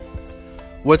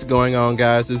What's going on,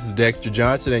 guys? This is Dexter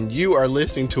Johnson, and you are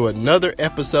listening to another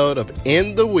episode of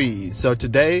In the Weeds. So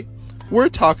today, we're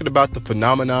talking about the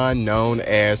phenomenon known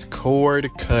as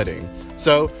cord cutting.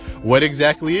 So what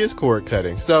exactly is cord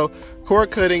cutting? So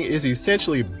cord cutting is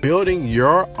essentially building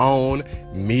your own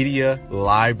media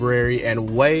library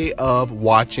and way of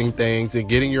watching things and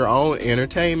getting your own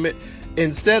entertainment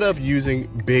instead of using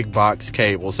big box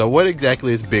cable. So what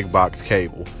exactly is big box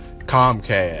cable?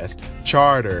 Comcast,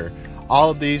 Charter, all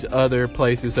of these other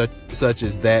places such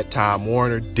as that, Time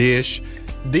Warner, Dish.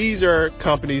 These are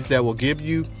companies that will give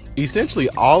you essentially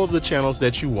all of the channels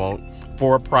that you want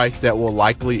for a price that will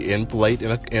likely inflate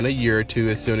in a year or two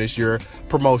as soon as your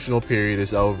promotional period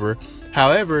is over.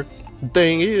 However, the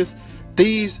thing is,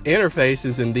 these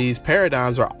interfaces and these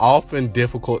paradigms are often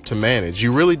difficult to manage.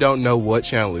 You really don't know what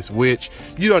channel is which.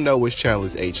 You don't know which channel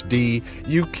is HD.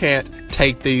 You can't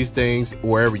take these things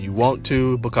wherever you want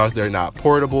to because they're not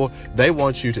portable. They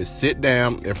want you to sit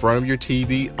down in front of your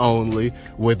TV only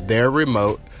with their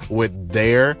remote, with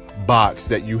their box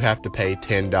that you have to pay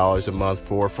 $10 a month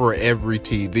for every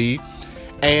TV.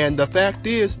 And the fact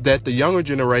is that the younger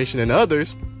generation and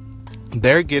others,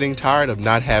 they're getting tired of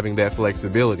not having that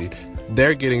flexibility.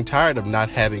 They're getting tired of not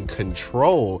having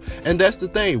control. And that's the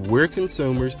thing. We're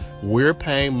consumers. We're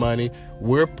paying money.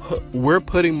 We're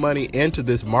putting money into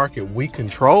this market. We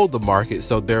control the market.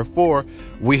 So therefore,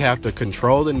 we have to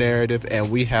control the narrative,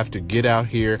 and we have to get out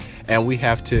here and we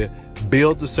have to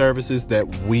build the services that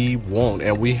we want.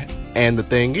 And the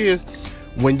thing is,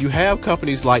 when you have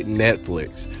companies like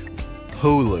Netflix,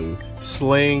 Hulu,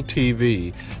 Sling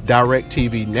TV,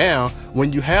 DirecTV Now,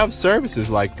 when you have services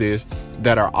like this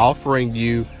that are offering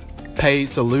you paid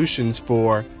solutions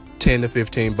for $10 to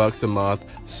 $15 a month,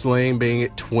 Sling being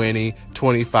at $20,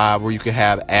 $25, where you can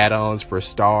have add-ons for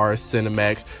Starz,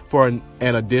 Cinemax for an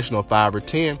additional $5 or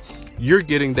 $10, you're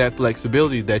getting that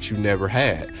flexibility that you never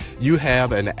had. You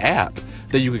have an app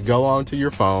that you could go onto your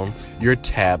phone, your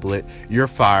tablet, your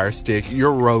Fire Stick,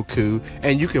 your Roku,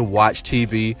 and you can watch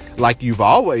TV like you've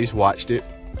always watched it.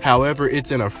 However, it's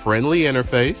in a friendly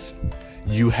interface.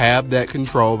 You have that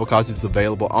control because it's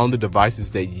available on the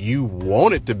devices that you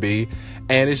want it to be,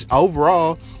 and it's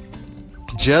overall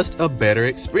just a better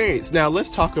experience. Now,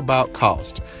 let's talk about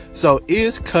cost. So,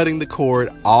 is cutting the cord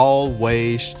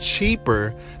always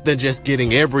cheaper than just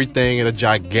getting everything in a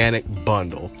gigantic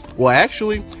bundle? Well,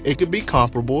 actually, it could be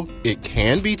comparable. It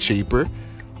can be cheaper,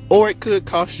 or it could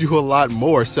cost you a lot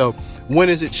more. So, when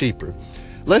is it cheaper?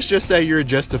 Let's just say you're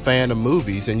just a fan of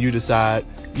movies and you decide,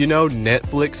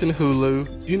 Netflix and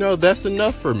Hulu, that's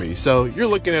enough for me. So you're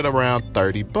looking at around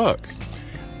 $30.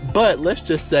 But let's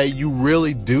just say you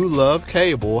really do love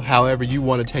cable. However, you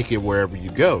want to take it wherever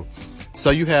you go.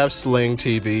 So you have Sling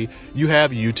TV, you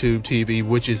have YouTube TV,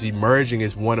 which is emerging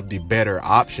as one of the better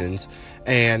options.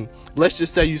 And let's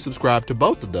just say you subscribe to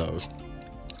both of those.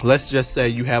 Let's just say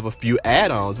you have a few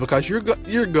add-ons, because you're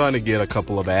going to get a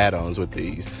couple of add-ons with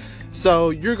these. So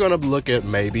you're going to look at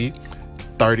maybe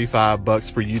 $35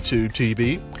 for YouTube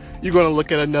TV. You're going to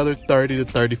look at another $30 to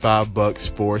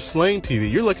 $35 for Sling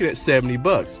TV. You're looking at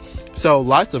 $70. So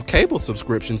lots of cable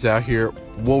subscriptions out here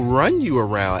will run you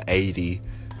around $80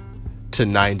 to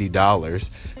 $90.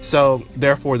 So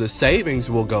therefore, the savings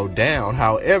will go down.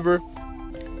 However,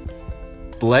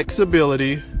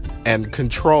 flexibility and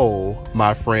control,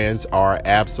 my friends, are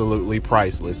absolutely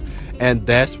priceless. And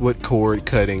that's what cord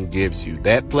cutting gives you.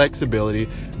 That flexibility,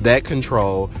 that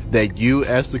control, that you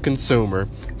as the consumer,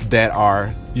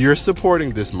 you're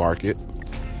supporting this market.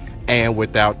 And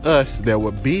without us, there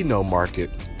would be no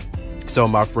market. So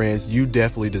my friends, you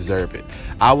definitely deserve it.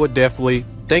 I would definitely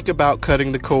think about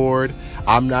cutting the cord.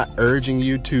 I'm not urging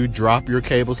you to drop your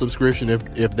cable subscription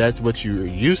if that's what you're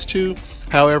used to.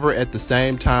 However, at the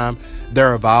same time, there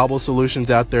are viable solutions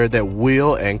out there that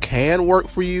will and can work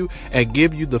for you and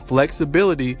give you the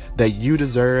flexibility that you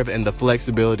deserve and the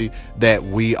flexibility that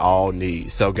we all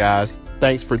need. So guys,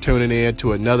 thanks for tuning in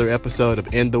to another episode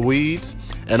of In the Weeds,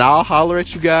 and I'll holler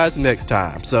at you guys next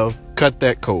time. So cut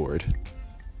that cord.